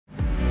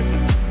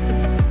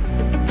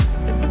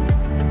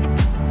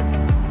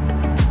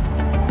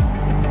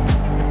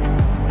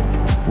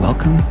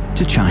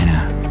to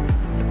China.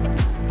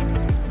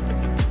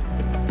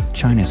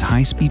 China's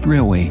high-speed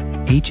railway,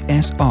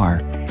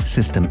 HSR,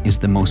 system is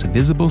the most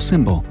visible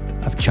symbol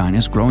of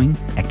China's growing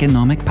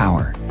economic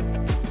power.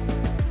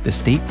 The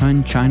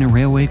state-run China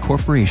Railway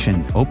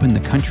Corporation opened the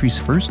country's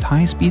first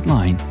high-speed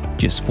line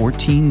just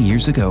 14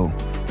 years ago,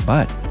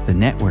 but the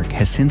network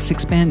has since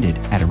expanded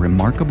at a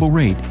remarkable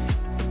rate.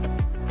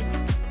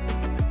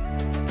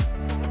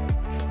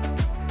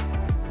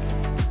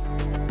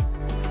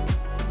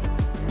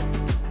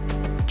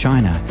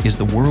 China is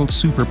the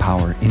world's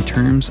superpower in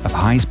terms of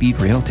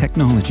high-speed rail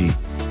technology.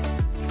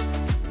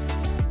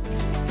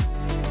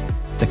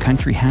 The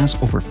country has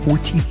over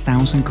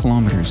 40,000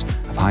 kilometers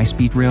of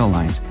high-speed rail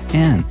lines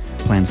and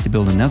plans to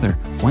build another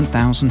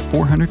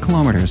 1,400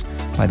 kilometers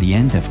by the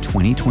end of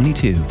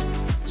 2022.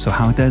 So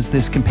how does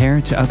this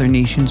compare to other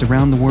nations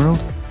around the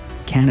world?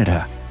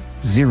 Canada,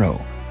 0.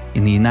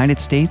 In the United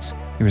States,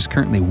 there is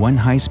currently one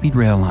high-speed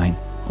rail line.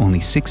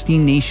 Only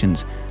 16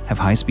 nations have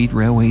high-speed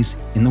railways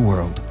in the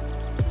world.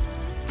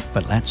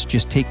 But let's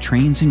just take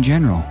trains in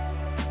general.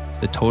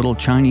 The total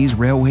Chinese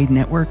railway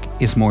network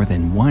is more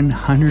than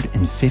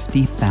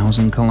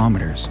 150,000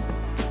 kilometers.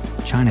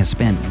 China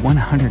spent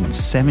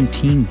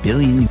 $117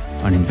 billion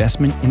on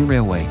investment in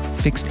railway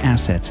fixed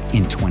assets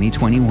in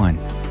 2021.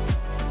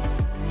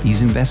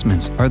 These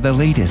investments are the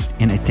latest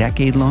in a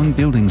decade-long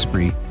building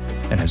spree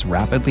that has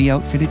rapidly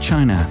outfitted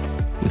China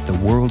with the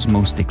world's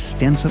most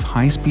extensive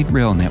high-speed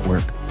rail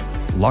network,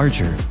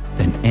 larger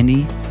than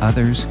any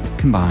others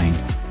combined.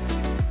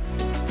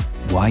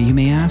 Why, you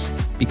may ask?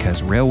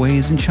 Because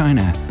railways in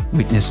China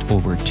witnessed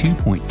over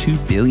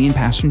 2.2 billion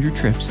passenger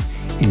trips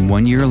in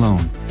 1 year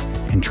alone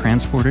and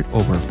transported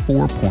over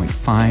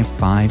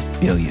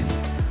 4.55 billion.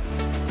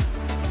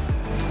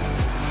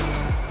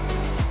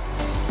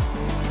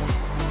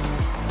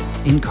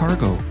 In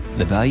cargo,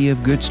 the value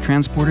of goods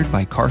transported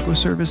by cargo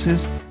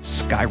services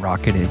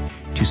skyrocketed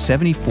to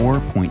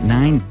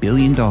 $74.9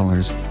 billion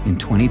in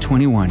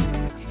 2021.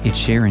 Its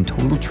share in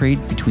total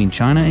trade between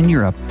China and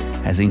Europe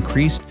has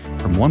increased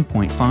from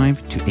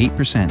 1.5% to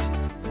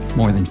 8%,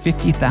 more than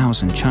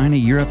 50,000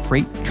 China-Europe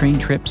freight train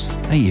trips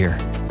a year.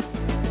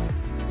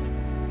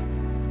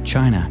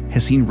 China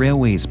has seen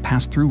railways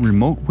pass through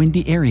remote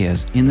windy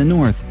areas in the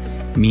north,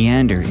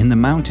 meander in the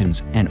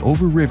mountains and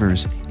over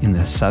rivers in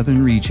the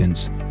southern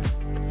regions,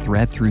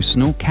 thread through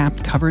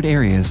snow-capped covered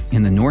areas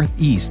in the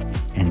northeast,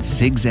 and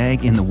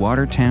zigzag in the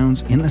water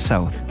towns in the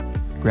south,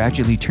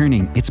 gradually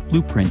turning its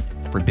blueprint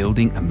for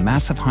building a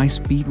massive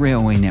high-speed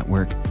railway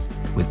network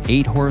with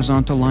 8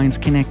 horizontal lines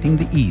connecting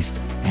the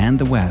east and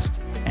the west,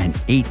 and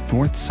 8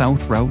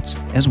 north-south routes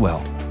as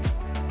well.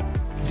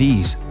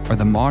 These are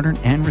the modern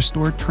and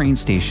restored train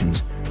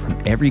stations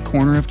from every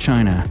corner of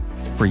China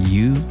for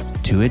you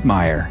to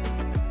admire.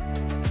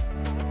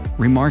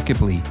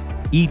 Remarkably,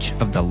 each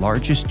of the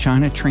largest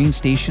China train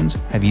stations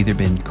have either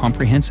been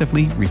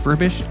comprehensively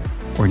refurbished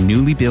or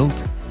newly built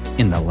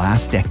in the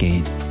last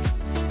decade.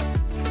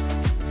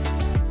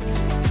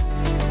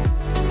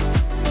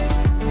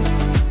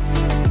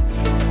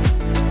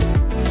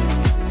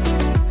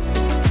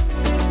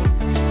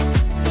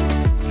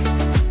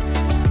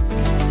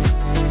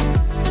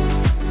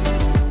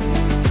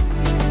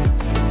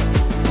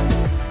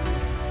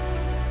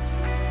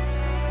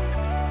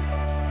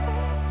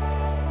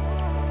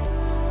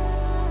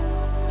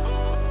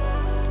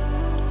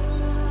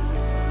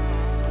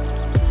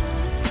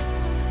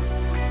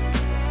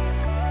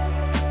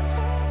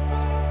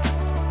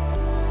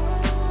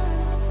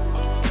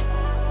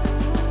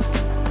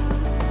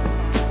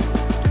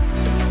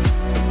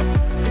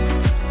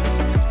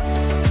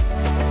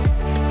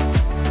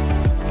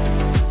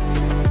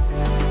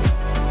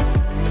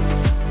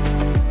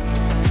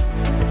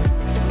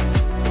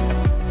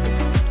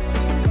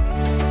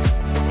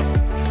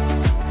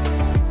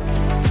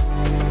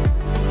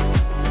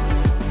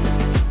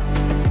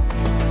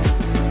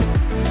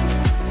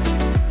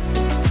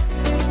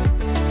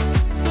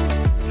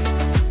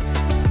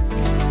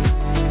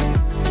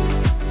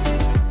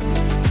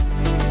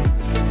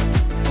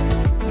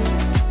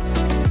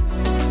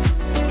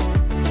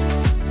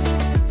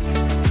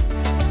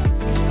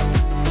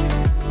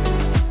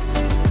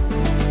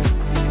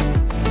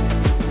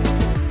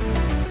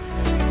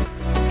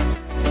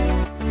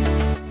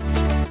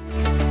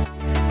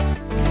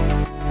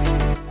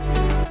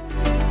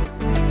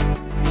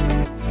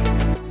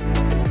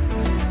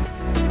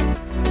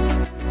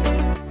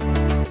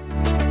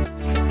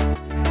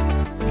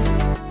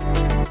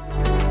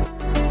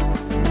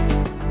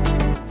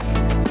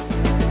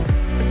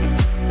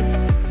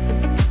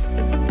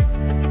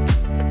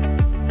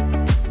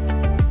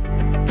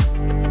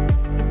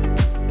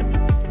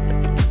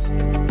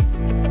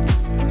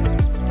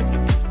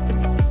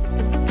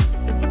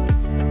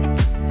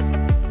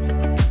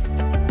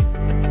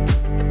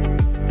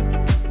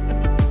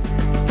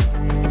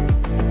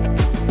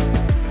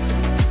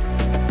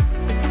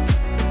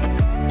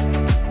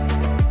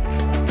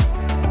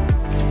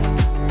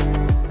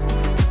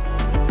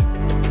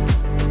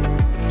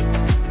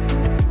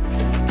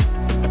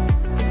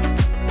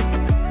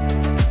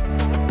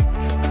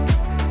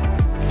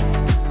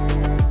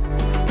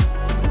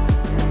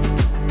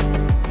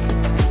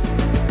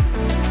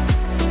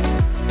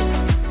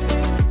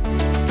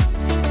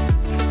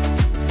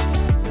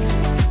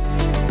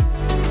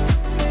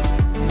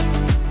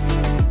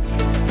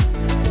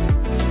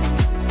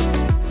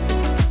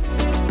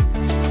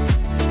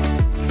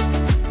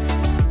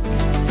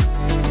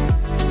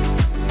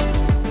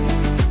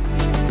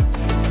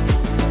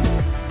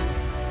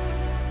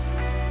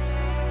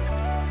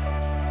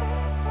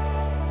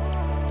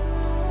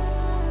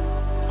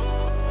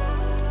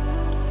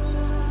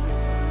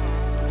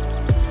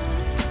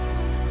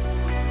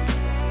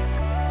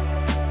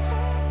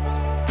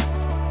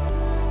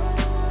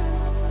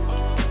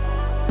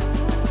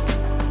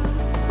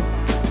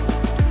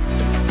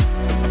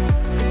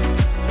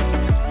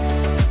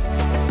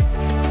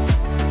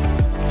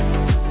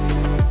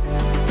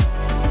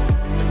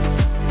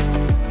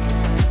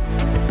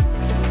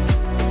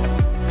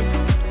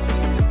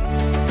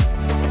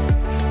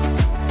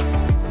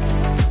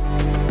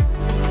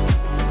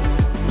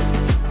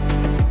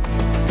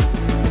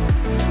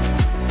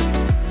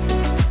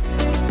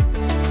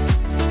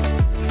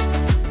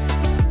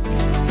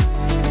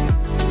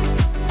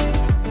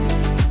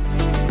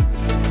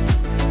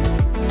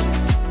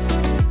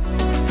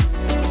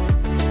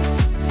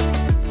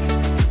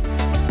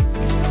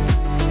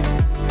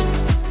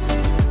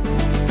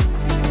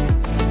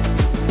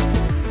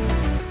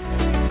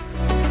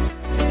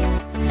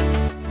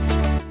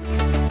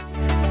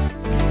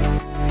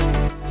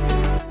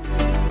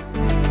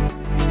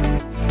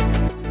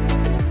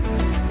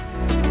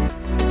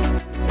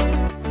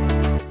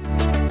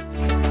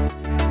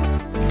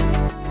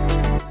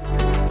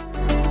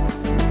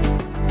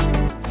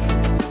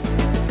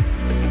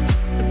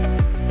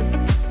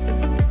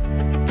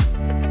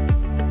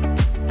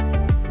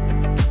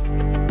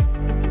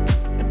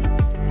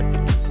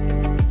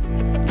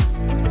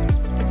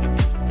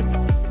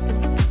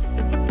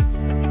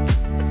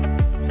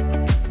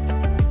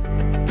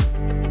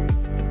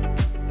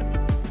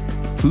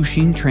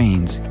 Fuxing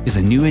Trains is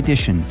a new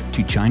addition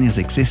to China's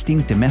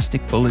existing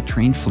domestic bullet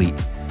train fleet,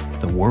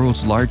 the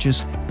world's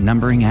largest,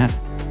 numbering at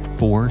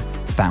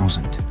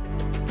 4,000.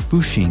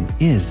 Fuxing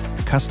is a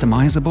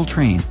customizable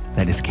train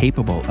that is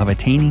capable of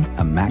attaining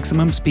a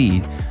maximum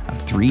speed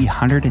of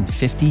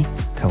 350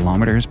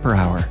 kilometers per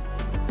hour.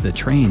 The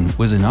train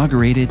was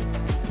inaugurated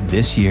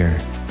this year.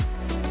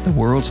 The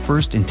world's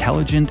first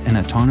intelligent and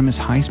autonomous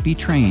high-speed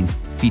train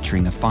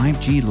featuring a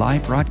 5G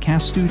live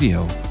broadcast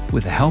studio.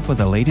 With the help of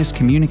the latest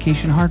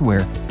communication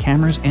hardware,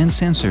 cameras, and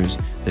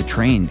sensors, the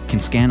train can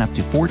scan up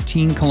to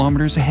 14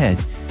 kilometers ahead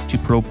to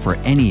probe for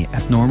any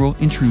abnormal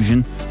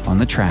intrusion on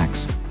the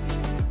tracks.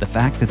 The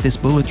fact that this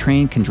bullet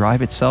train can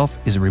drive itself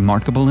is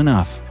remarkable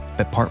enough,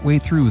 but partway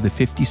through the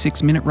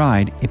 56-minute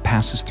ride, it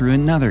passes through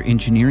another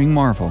engineering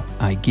marvel.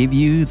 I give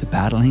you the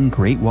battling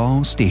Great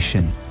Wall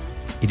Station.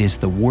 It is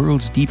the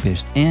world's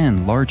deepest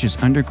and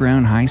largest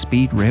underground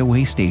high-speed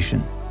railway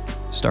station.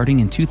 Starting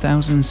in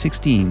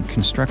 2016,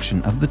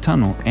 construction of the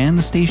tunnel and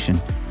the station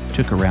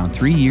took around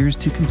 3 years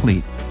to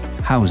complete.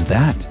 How's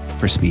that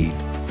for speed?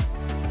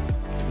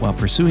 While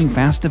pursuing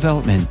fast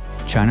development,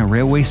 China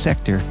railway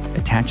sector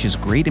attaches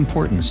great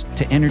importance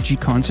to energy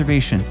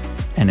conservation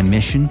and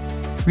emission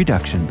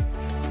reduction,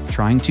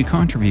 trying to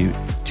contribute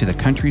to the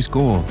country's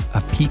goal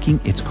of peaking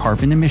its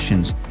carbon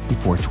emissions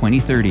before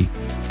 2030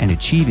 and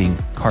achieving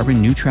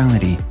carbon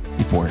neutrality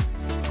before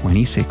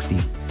 2060.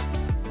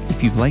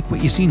 If you've liked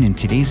what you've seen in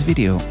today's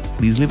video,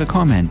 please leave a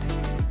comment.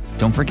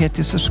 Don't forget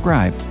to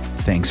subscribe.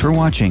 Thanks for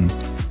watching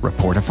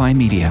Reportify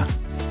Media.